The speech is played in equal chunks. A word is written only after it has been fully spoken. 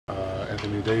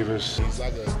Anthony Davis. He's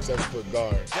like a 7-foot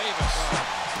guard.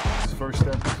 His first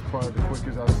step is probably the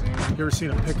quickest I've seen. You ever seen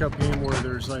a pickup game where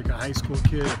there's like a high school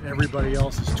kid, everybody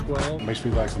else is 12? Makes me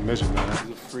like a midget, man.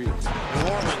 He's a freak.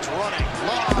 Norman's running.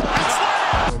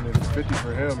 I mean, 50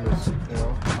 for him is,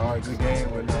 all right, good game,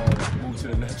 but move to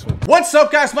the next one. What's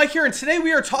up, guys? Mike here, and today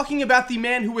we are talking about the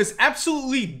man who has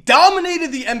absolutely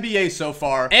dominated the NBA so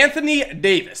far, Anthony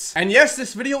Davis. And yes,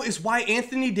 this video is why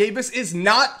Anthony Davis is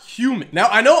not human. Now,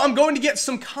 I know I'm going to get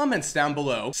some comments down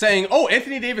below saying, oh,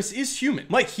 Anthony Davis is human.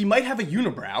 Mike, he might have a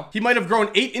unibrow. He might have grown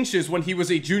 8 inches when he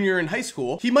was a junior in high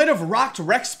school. He might have rocked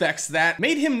rec specs that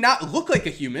made him not look like a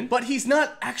human, but he's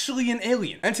not actually an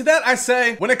alien. And to that I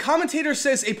say, when a commentator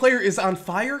says a player is on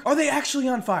fire, are they actually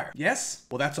on fire? Yes?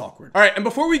 Well, that's awkward. All right, and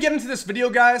before we get into this video,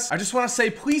 guys, I just want to say,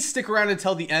 please stick around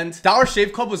until the end. Dollar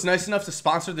Shave Club was nice enough to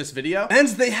sponsor this video, and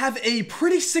they have a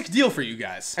pretty sick deal for you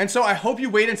guys. And so I hope you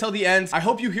wait until the end. I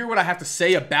hope you hear what I have to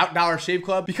say about Dollar Shave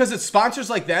Club, because it's sponsors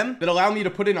like them that allow me to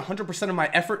put in 100% of my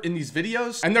effort in these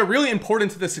videos, and they're really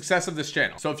important to the success of this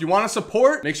channel. So if you want to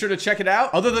support, make sure to check it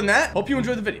out. Other than that, hope you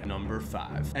enjoy the video. Number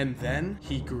 5. And then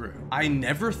he grew. I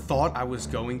never thought I was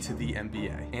going to the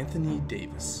NBA. Anthony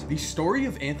Davis. The story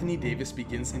of Anthony Davis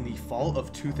begins in the fall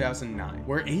of 2009,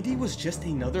 where AD was just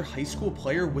another high school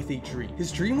player with a dream.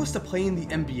 His dream was to play in the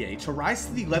NBA, to rise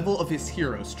to the level of his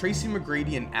heroes, Tracy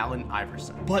McGrady and Allen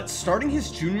Iverson. But starting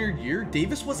his junior year,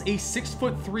 Davis was a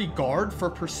 6'3" guard for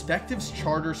Perspectives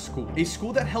Charter School, a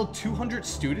school that held 200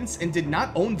 students and did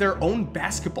not own their own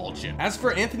basketball gym. As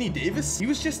for Anthony Davis, he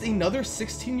was just another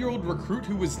 16-year-old recruit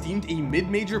who was deemed a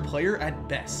mid-major player at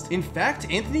best. In fact,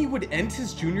 Anthony would end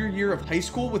his junior year of high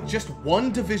school with just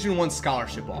one Division I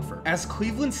scholarship offer, as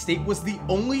Cleveland State was the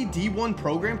only D1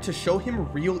 program to show him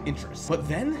real interest. But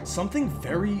then, something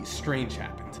very strange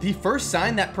happened. The first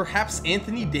sign that perhaps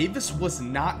Anthony Davis was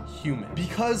not human,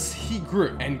 because he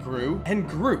grew and grew and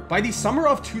grew. By the summer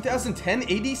of 2010,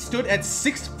 AD stood at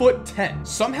 6'10",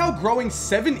 somehow growing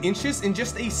 7 inches in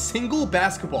just a single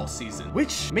basketball season,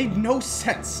 which made no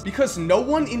sense because no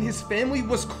one in his family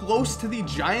was close to the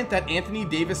giant that Anthony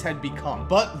Davis had become.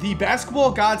 But the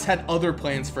basketball gods had other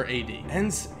plans for AD,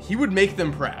 and he would make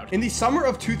them proud. In the summer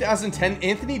of 2010,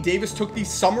 Anthony Davis took the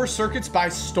summer circuits by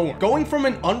storm, going from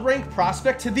an unranked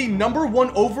prospect to the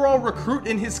 #1 overall recruit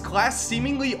in his class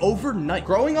seemingly overnight.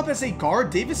 Growing up as a guard,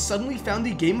 Davis suddenly found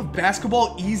the game of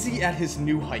basketball easy at his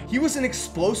new height. He was an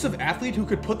explosive athlete who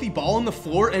could put the ball on the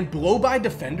floor and blow by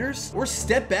defenders, or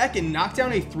step back and knock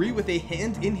down a 3 with a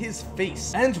hand in his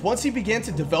face. And once he began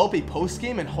to develop a post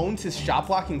game and honed his shot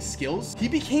blocking skills, he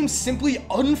became simply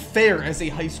unfair as a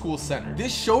high school center.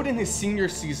 This showed in his senior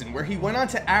season, where he went on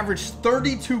to average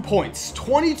 32 points,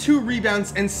 22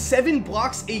 rebounds, and 7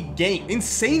 blocks a game.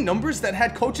 Insane numbers that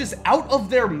had coaches out of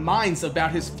their minds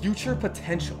about his future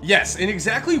potential. Yes, in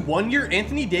exactly 1 year,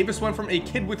 Anthony Davis went from a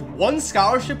kid with 1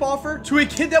 scholarship offer to a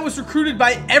kid that was recruited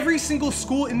by every single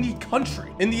school in the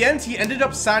country. In the end, he ended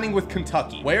up signing with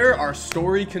Kentucky, where our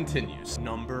story continues.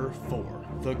 Number 4.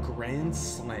 The Grand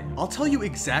Slam. I'll tell you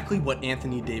exactly what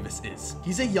Anthony Davis is.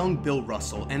 He's a young Bill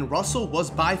Russell, and Russell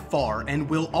was by far and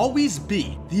will always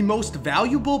be the most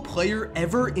valuable player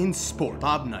ever in sport.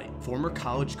 Bob Knight, former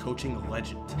college coaching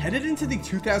legend. Headed into the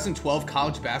 2012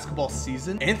 college basketball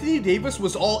season, Anthony Davis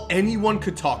was all anyone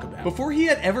could talk about. Before he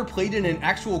had ever played in an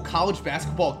actual college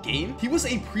basketball game, he was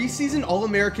a preseason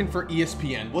All-American for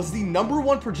ESPN, was the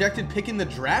 #1 projected pick in the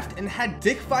draft, and had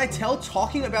Dick Vitale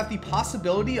talking about the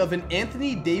possibility of an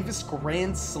Anthony Davis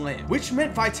Grand Slam, which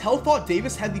meant Vitale thought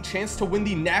Davis had the chance to win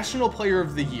the National Player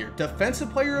of the Year,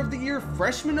 Defensive Player of the Year,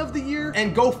 Freshman of the Year,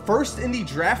 and go first in the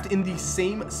draft in the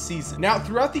same season. Now,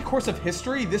 throughout the course of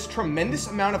history, this tremendous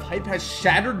amount of hype has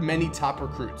shattered many top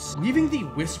recruits, leaving the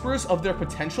whispers of their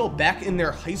potential back in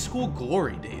their high school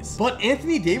glory days. But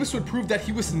Anthony Davis would prove that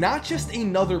he was not just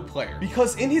another player,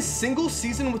 because in his single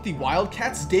season with the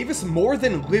Wildcats, Davis more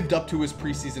than lived up to his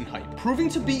preseason hype, proving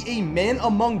to be a man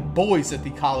among boys at the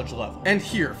college level. And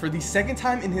here, for the second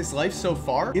time in his life so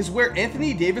far, is where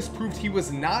Anthony Davis proved he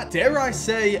was not, dare I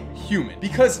say, human.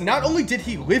 Because not only did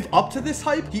he live up to this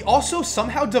hype, he also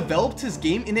somehow developed his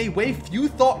game in a way few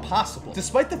thought possible.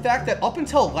 Despite the fact that up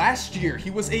until last year,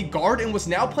 he was a guard and was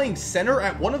now playing center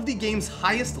at one of the game's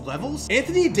highest levels,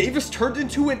 Anthony Davis turned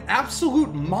into an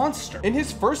absolute monster. In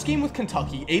his first game with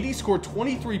Kentucky, AD scored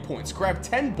 23 points, grabbed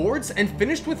 10 boards, and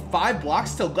finished with 5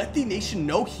 blocks to let the nation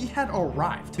know he had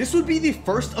arrived. This would be the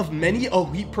first of many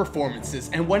elite performances,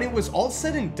 and when it was all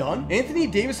said and done, Anthony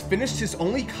Davis finished his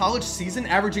only college season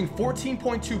averaging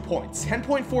 14.2 points,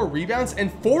 10.4 rebounds,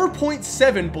 and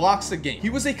 4.7 blocks a game. He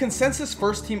was a a consensus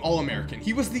first-team All-American.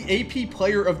 He was the AP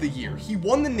Player of the Year. He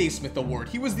won the Naismith Award.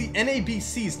 He was the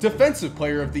NABC's Defensive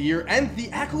Player of the Year, and the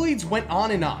accolades went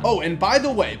on and on. Oh, and by the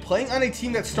way, playing on a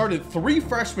team that started 3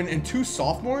 freshmen and 2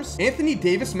 sophomores, Anthony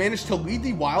Davis managed to lead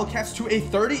the Wildcats to a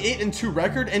 38-2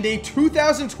 record and a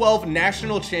 2012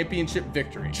 national championship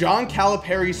victory, John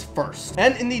Calipari's first.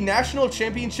 And in the national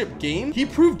championship game, he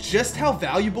proved just how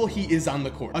valuable he is on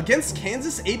the court. Against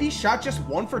Kansas, AD shot just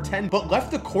 1 for 10, but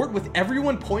left the court with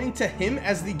everyone pointing to him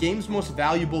as the game's most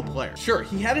valuable player. Sure,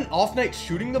 he had an off night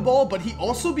shooting the ball, but he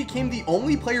also became the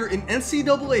only player in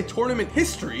NCAA tournament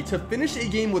history to finish a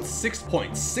game with 6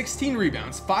 points, 16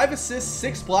 rebounds, 5 assists,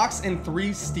 6 blocks, and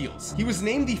 3 steals. He was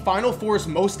named the Final Four's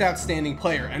most outstanding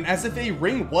player, and as if a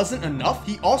ring wasn't enough,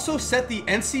 he also set the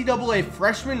NCAA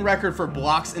freshman record for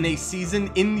blocks in a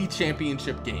season in the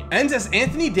championship game. And as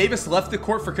Anthony Davis left the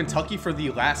court for Kentucky for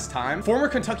the last time, former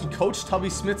Kentucky coach Tubby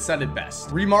Smith said it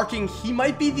best, remarking he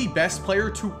might be the best player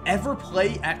to ever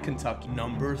play at Kentucky.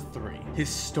 Number 3,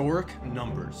 historic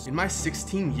numbers. In my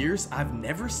 16 years, I've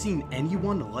never seen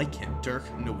anyone like him, Dirk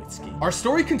Nowitzki. Our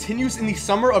story continues in the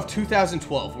summer of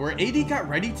 2012, where AD got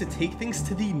ready to take things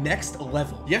to the next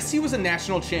level. Yes, he was a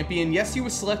national champion. Yes, he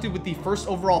was selected with the first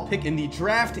overall pick in the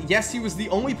draft. Yes, he was the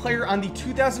only player on the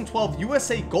 2012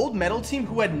 USA gold medal team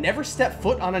who had never stepped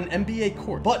foot on an NBA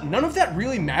court. But none of that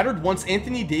really mattered once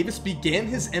Anthony Davis began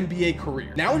his NBA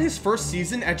career. Now in his first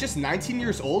season at just 19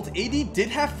 years old, AD did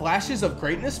have flashes of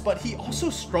greatness, but he also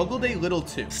struggled a little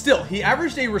too. Still, he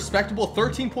averaged a respectable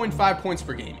 13.5 points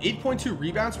per game, 8.2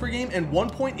 rebounds per game, and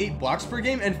 1.8 blocks per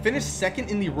game, and finished second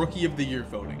in the Rookie of the Year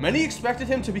voting. Many expected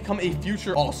him to become a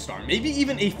future All-Star, maybe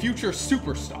even a future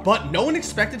superstar, but no one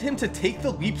expected him to take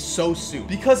the leap so soon,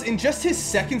 because in just his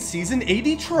second season,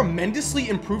 AD tremendously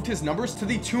improved his numbers to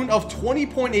the tune of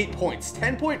 20.8 points,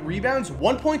 10 rebounds,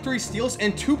 1.3 steals,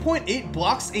 and 2.8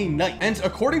 blocks a night. And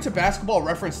according to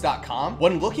basketballreference.com,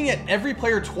 when looking at every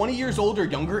player 20 years old or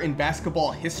younger in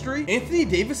basketball history, Anthony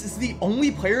Davis is the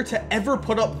only player to ever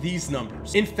put up these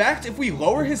numbers. In fact, if we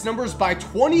lower his numbers by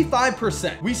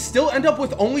 25%, we still end up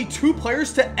with only 2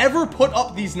 players to ever put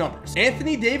up these numbers,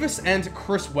 Anthony Davis and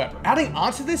Chris Webber. Adding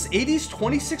onto this, AD's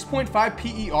 26.5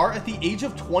 PER at the age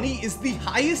of 20 is the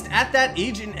highest at that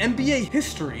age in NBA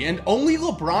history, and only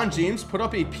LeBron James put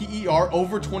up a PER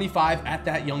over 25 at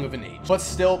that young of an age. But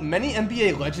still, many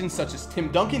NBA legends such as Tim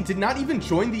Duncan did not even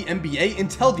join the NBA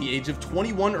until the age of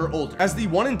 21 or older, as the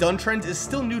one and done trend is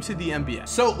still new to the NBA.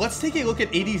 So let's take a look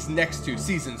at AD's next 2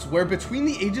 seasons, where between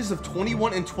the ages of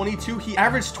 21 and 22, he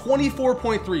averaged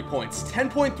 24.3 points,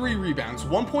 10.3 rebounds,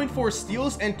 1.4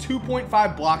 steals, and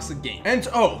 2.5 blocks a game. And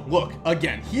oh, look,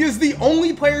 again, he is the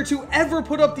only player to ever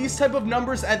put up these type of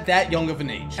numbers at that young of an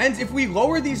age. And if we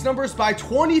lower these numbers by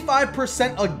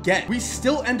 25% again, we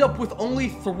still end up with only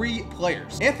 3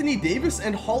 players, Anthony Davis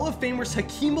and Hall of Famers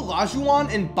Hakeem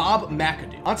Olajuwon and Bob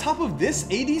McAdoo. On top of this,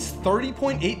 AD's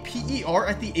 30.8 PER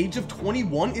at the age of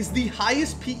 21 is the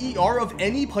highest PER of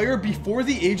any player before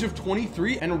the age of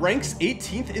 23 and ranks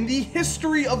 18th in the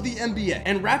history of the NBA.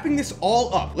 And wrapping this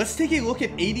all up, let's take a look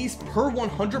at AD's per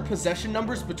 100 possession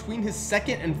numbers between his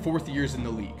 2nd and 4th years in the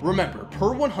league. Remember,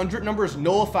 per 100 numbers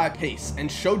nullify pace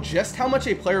and show just how much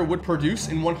a player would produce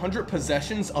in 100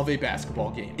 possessions of a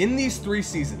basketball game. In these 3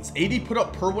 seasons, AD put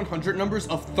up per 100 numbers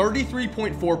of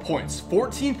 33.4 points,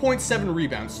 14.7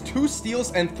 rebounds, 2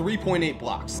 steals, and 3.8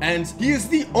 blocks. And he is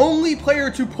the only player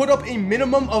to put up a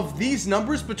minimum of these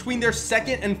numbers between their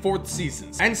 2nd and 4th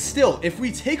seasons. And still, if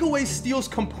we take away steals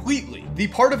completely, the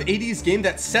part of AD's game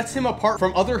that sets him apart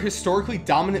from other historically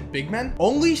dominant big men,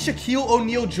 only Shaquille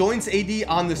O'Neal joins AD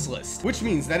on this list, which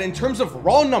means that in terms of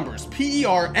raw numbers,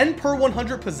 PER, and per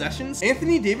 100 possessions,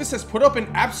 Anthony Davis has put up an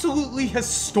absolutely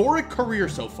historic career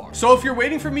so far. So if you're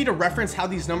waiting for me to reference how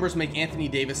these numbers make Anthony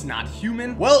Davis not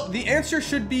human, well, the answer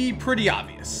should be pretty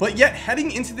obvious. But yet,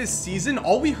 heading into this season,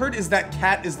 all we heard is that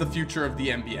Cat is the future of the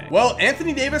NBA. Well,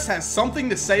 Anthony Davis has something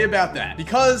to say about that,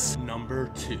 because number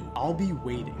 2, I'll be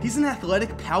waiting. He's an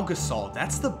athletic Pau Gasol.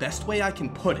 That's the best way I can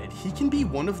put it. He can be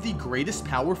one of the greatest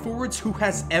power forwards who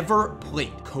has ever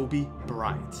played, Kobe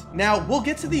Bryant. Now, we'll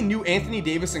get to the new Anthony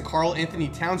Davis and Karl Anthony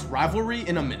Towns rivalry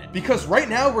in a minute, because right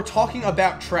now we're talking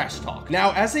about trash talk.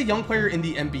 Now, as a young player in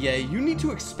the NBA, you need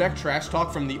to expect trash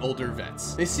talk from the older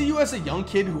vets. They see you as a young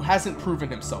kid who hasn't proven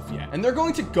himself yet, and they're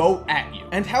going to go at you.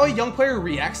 And how a young player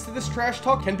reacts to this trash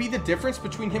talk can be the difference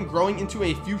between him growing into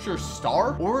a future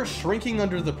star or shrinking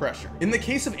buckling under the pressure. In the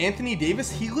case of Anthony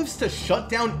Davis, he lives to shut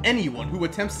down anyone who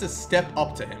attempts to step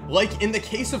up to him. Like in the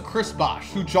case of Chris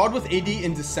Bosh, who jawed with AD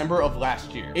in December of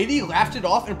last year. AD laughed it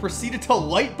off and proceeded to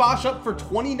light Bosh up for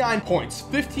 29 points,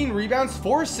 15 rebounds,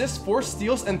 4 assists, 4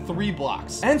 steals, and 3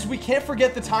 blocks. And we can't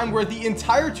forget the time where the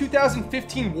entire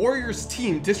 2015 Warriors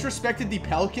team disrespected the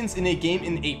Pelicans in a game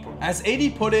in April. As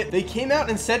AD put it, they came out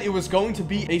and said it was going to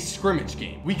be a scrimmage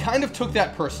game. We kind of took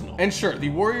that personal. And sure, the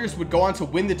Warriors would go on to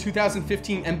win the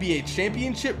 2015 NBA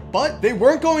championship, but they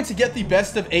weren't going to get the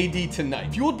best of AD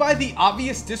tonight. Fueled by the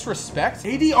obvious disrespect,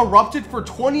 AD erupted for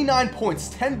 29 points,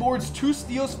 10 boards, 2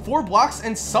 steals, 4 blocks,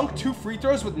 and sunk 2 free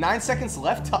throws with 9 seconds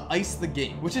left to ice the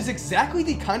game, which is exactly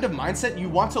the kind of mindset you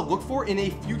want to look for in a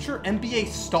future NBA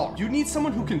star. You need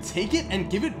someone who can take it and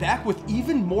give it back with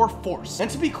even more force. And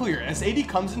to be clear, as AD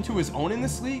comes into his own in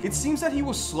this league, it seems that he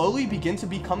will slowly begin to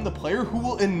become the player who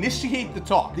will initiate the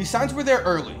talk. The signs were there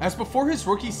early, as before his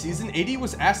rookie season, AD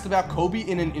was asked about Kobe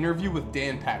in an interview with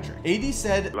Dan Patrick. AD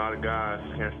said, "A lot of guys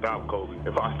can't stop Kobe.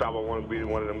 If I stop, I want to be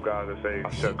one of them guys that say, I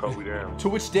shut Kobe down." To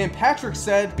which Dan Patrick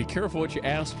said, "Be careful what you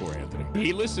ask for, Anthony.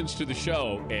 He listens to the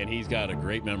show, and he's got a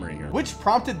great memory here." Which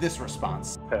prompted this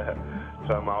response.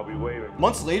 I'll be waving.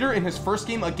 Months later, in his first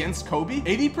game against Kobe,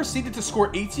 AD proceeded to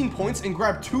score 18 points and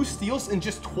grab 2 steals in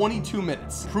just 22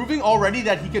 minutes, proving already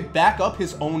that he could back up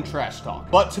his own trash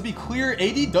talk. But to be clear,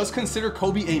 AD does consider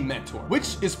Kobe a mentor,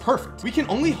 which is perfect. We can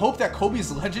only hope that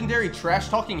Kobe's legendary trash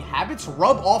talking habits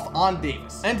rub off on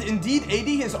Davis. And indeed,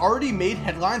 AD has already made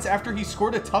headlines after he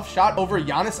scored a tough shot over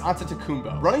Giannis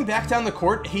Antetokounmpo. Running back down the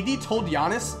court, AD told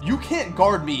Giannis, "You can't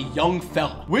guard me, young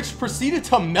fella," which proceeded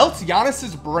to melt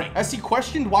Giannis's brain as he questioned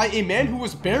why a man who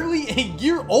was barely a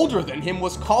year older than him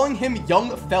was calling him young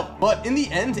fella. But in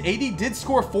the end, AD did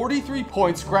score 43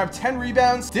 points, grab 10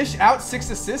 rebounds, dish out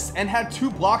 6 assists, and had 2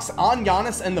 blocks on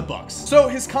Giannis and the Bucks. So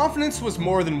his confidence was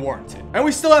more than warranted. And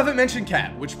we still haven't mentioned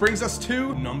Cat, which brings us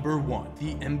to number 1,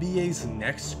 the NBA's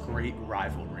next great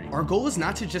rivalry. Our goal is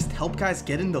not to just help guys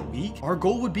get in the league. Our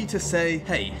goal would be to say,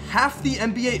 hey, half the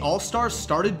NBA All-Stars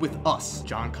started with us,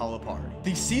 John Calipari.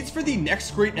 The seeds for the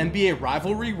next great NBA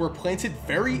rivalry were planted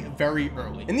very, very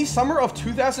early. In the summer of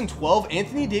 2012,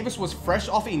 Anthony Davis was fresh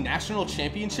off a national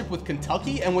championship with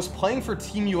Kentucky and was playing for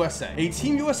Team USA, a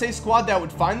Team USA squad that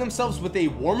would find themselves with a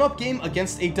warm-up game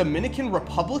against a Dominican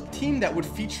Republic team that would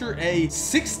feature a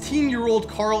 16-year-old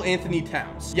Karl Anthony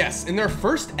Towns. Yes, in their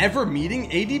first ever meeting,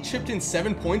 AD chipped in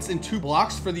 7 points and 2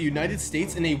 blocks for the United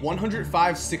States in a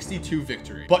 105-62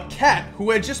 victory. But Cat,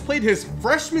 who had just played his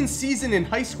freshman season in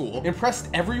high school, impressed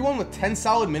everyone with 10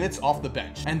 solid minutes off the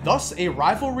bench, and thus a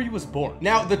rivalry was born.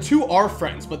 Now, the two are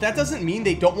friends, but that doesn't mean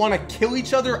they don't want to kill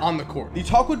each other on the court. The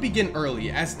talk would begin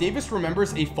early, as Davis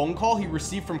remembers a phone call he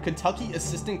received from Kentucky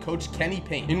assistant coach Kenny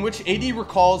Payne, in which AD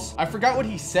recalls, "I forgot what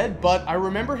he said, but I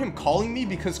remember him calling me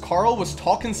because Karl was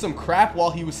talking some crap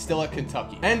while he was still at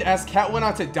Kentucky." And as Cat went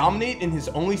on to dominate in his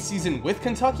only season with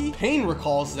Kentucky, Payne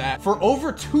recalls that for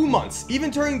over 2 months, even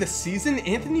during the season,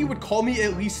 Anthony would call me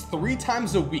at least 3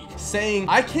 times a week, saying,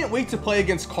 "I can't wait to play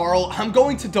against Karl, I'm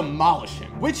going to demolish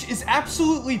him," which is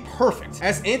absolutely perfect,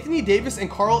 as Anthony Davis and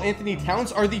Karl Anthony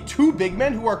Towns are the 2 big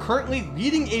men who are currently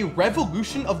leading a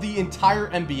revolution of the entire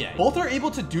NBA. Both are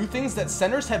able to do things that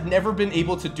centers have never been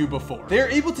able to do before. They are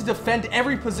able to defend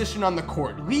every position on the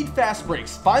court, lead fast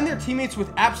breaks, find their teammates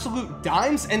with absolute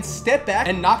dimes, and step back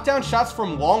and knock down shots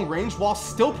from long range while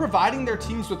still providing their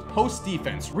teams with post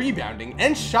defense, rebounding,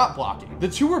 and shot blocking. The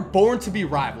 2 were born to be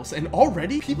rivals, and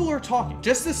already people are talking.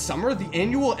 Just this summer, the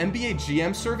annual NBA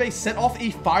GM survey set off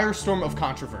a firestorm of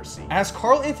controversy, as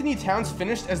Karl Anthony Towns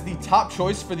finished as the top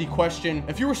choice for the question,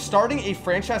 if you were starting a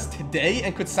franchise today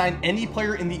and could sign any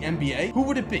player in the NBA, who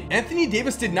would it be? Anthony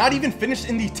Davis did not even finish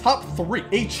in the top 3,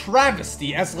 a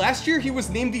travesty, as last year he was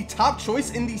named the top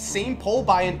choice in the same poll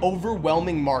by an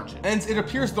overwhelming margin. And it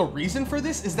appears the reason for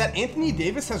this is that Anthony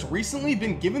Davis has recently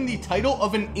been given the title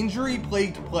of an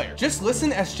injury-plagued player. Just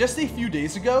listen, as just a few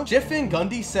days ago, Jeff Van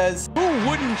Gundy says, "Who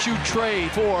wouldn't you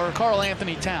trade for Karl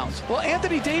Anthony Towns?" Well,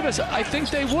 Anthony Davis, I think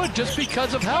they would, just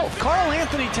because of health. Karl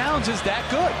Anthony Towns is that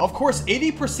good. Of course,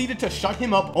 AD proceeded to shut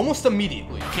him up almost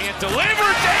immediately. Can't deliver,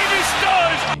 Davis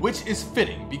does! Which is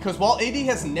fitting, because while AD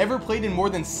has never played in more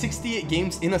than 68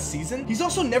 games in a season, he's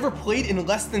also never played in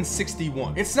less than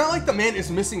 61. It's not like the man is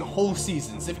missing whole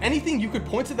seasons. If anything, you could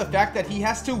point to the fact that he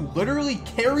has to literally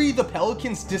carry the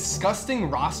Pelicans' disgusting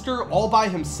roster all by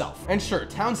himself. And sure,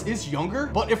 Towns is younger,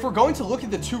 but if we're we're going to look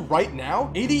at the two right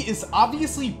now, AD is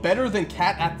obviously better than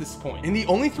Cat at this point. In the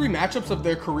only 3 matchups of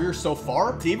their career so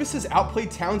far, Davis has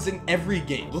outplayed Towns in every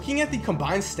game. Looking at the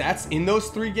combined stats in those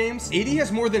 3 games, AD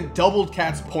has more than doubled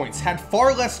Cat's points, had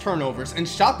far less turnovers, and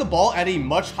shot the ball at a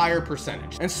much higher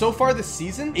percentage. And so far this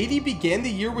season, AD began the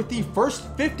year with the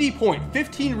first 50-point,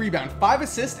 15 rebound, 5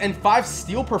 assist, and 5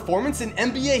 steal performance in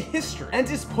NBA history, and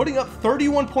is putting up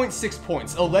 31.6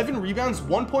 points, 11 rebounds,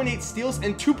 1.8 steals,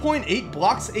 and 2.8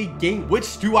 blocks a game,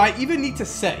 which, do I even need to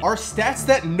say, are stats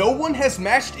that no one has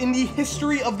matched in the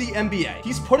history of the NBA.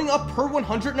 He's putting up per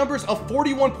 100 numbers of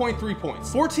 41.3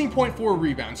 points, 14.4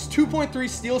 rebounds, 2.3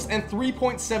 steals, and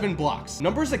 3.7 blocks.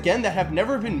 Numbers again that have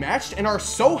never been matched and are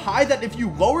so high that if you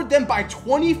lowered them by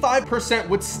 25%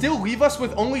 would still leave us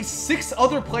with only 6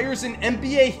 other players in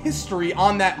NBA history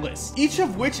on that list, each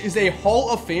of which is a Hall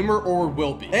of Famer or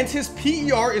will be. And his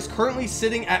PER is currently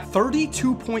sitting at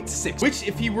 32.6, which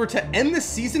if he were to end the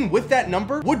season with that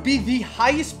number would be the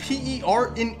highest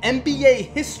PER in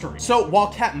NBA history. So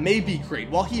while Cat may be great,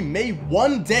 while he may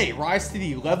one day rise to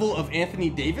the level of Anthony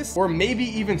Davis or maybe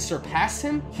even surpass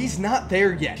him, he's not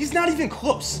there yet. He's not even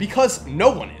close because no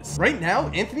one is. Right now,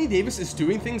 Anthony Davis is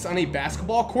doing things on a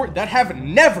basketball court that have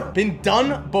never been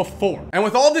done before. And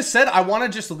with all this said, I want to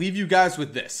just leave you guys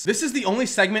with this. This is the only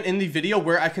segment in the video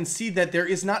where I can see that there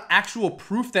is not actual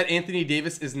proof that Anthony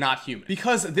Davis is not human,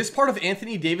 because this part of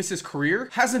Anthony Davis's career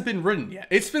hasn't been written yet.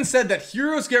 It's been said that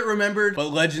heroes get remembered, but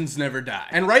legends never die.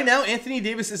 And right now, Anthony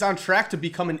Davis is on track to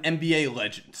become an NBA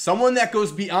legend. Someone that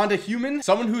goes beyond a human,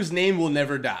 someone whose name will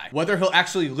never die. Whether he'll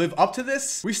actually live up to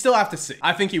this, we still have to see.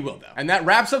 I think he will though. And that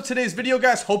wraps up today's video,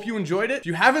 guys. Hope you enjoyed it. If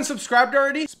you haven't subscribed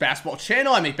already, it's a basketball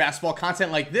channel. I make basketball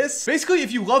content like this. Basically,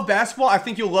 if you love basketball, I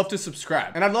think you'll love to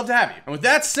subscribe. And I'd love to have you. And with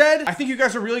that said, I think you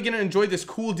guys are really gonna enjoy this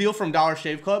cool deal from Dollar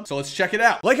Shave Club. So let's check it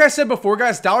out. Like I said before,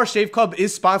 guys, Dollar Shave Club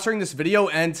is sponsoring this video,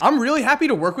 and I'm really happy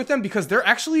to work with them because they're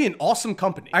actually an awesome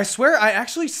company. I swear I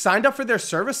actually signed up for their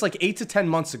service like 8 to 10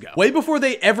 months ago, way before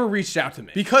they ever reached out to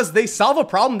me, because they solve a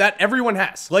problem that everyone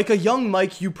has. Like a young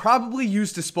Mike, you probably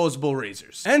use disposable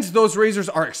razors, and those razors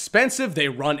are expensive, they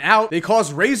run out, they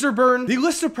cause razor burn, the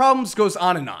list of problems goes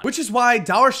on and on, which is why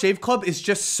Dollar Shave Club is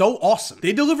just so awesome.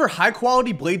 They deliver high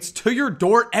quality blades to your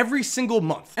door every single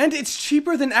month, and it's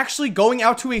cheaper than actually going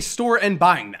out to a store and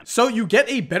buying them. So you get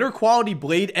a better quality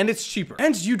blade and it's cheaper,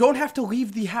 and you don't have to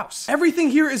leave the house. Everything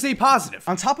here is a positive.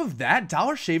 On top of that,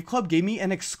 Dollar Shave Club gave me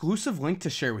an exclusive link to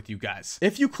share with you guys.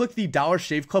 If you click the Dollar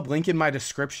Shave Club link in my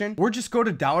description, or just go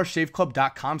to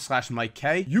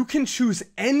dollarshaveclub.com/MikeK, you can choose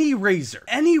any razor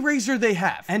they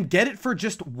have, and get it for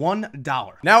just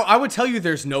 $1. Now, I would tell you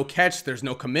there's no catch, there's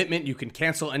no commitment, you can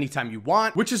cancel anytime you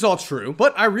want, which is all true,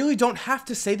 but I really don't have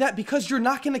to say that because you're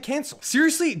not gonna cancel.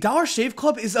 Seriously, Dollar Shave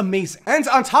Club is amazing. And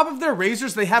on top of their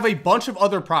razors, they have a bunch of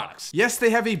other products. Yes,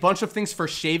 they have a bunch of things for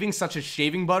shaving, such as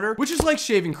shaving butter, which is like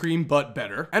shaving cream, but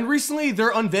better. And recently,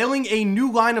 they're unveiling a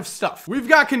new line of stuff. We've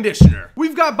got conditioner,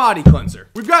 we've got body cleanser,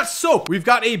 we've got soap, we've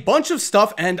got a bunch of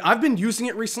stuff, and I've been using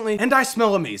it recently, and I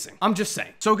smell amazing. I'm just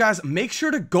saying. So guys, make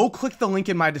sure to go click the link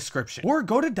in my description, or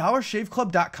go to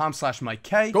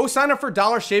dollarshaveclub.com/MikeK. Go sign up for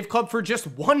Dollar Shave Club for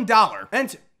just $1,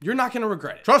 and you're not gonna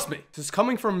regret it. Trust me, this is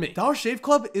coming from me. Dollar Shave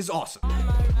Club is awesome.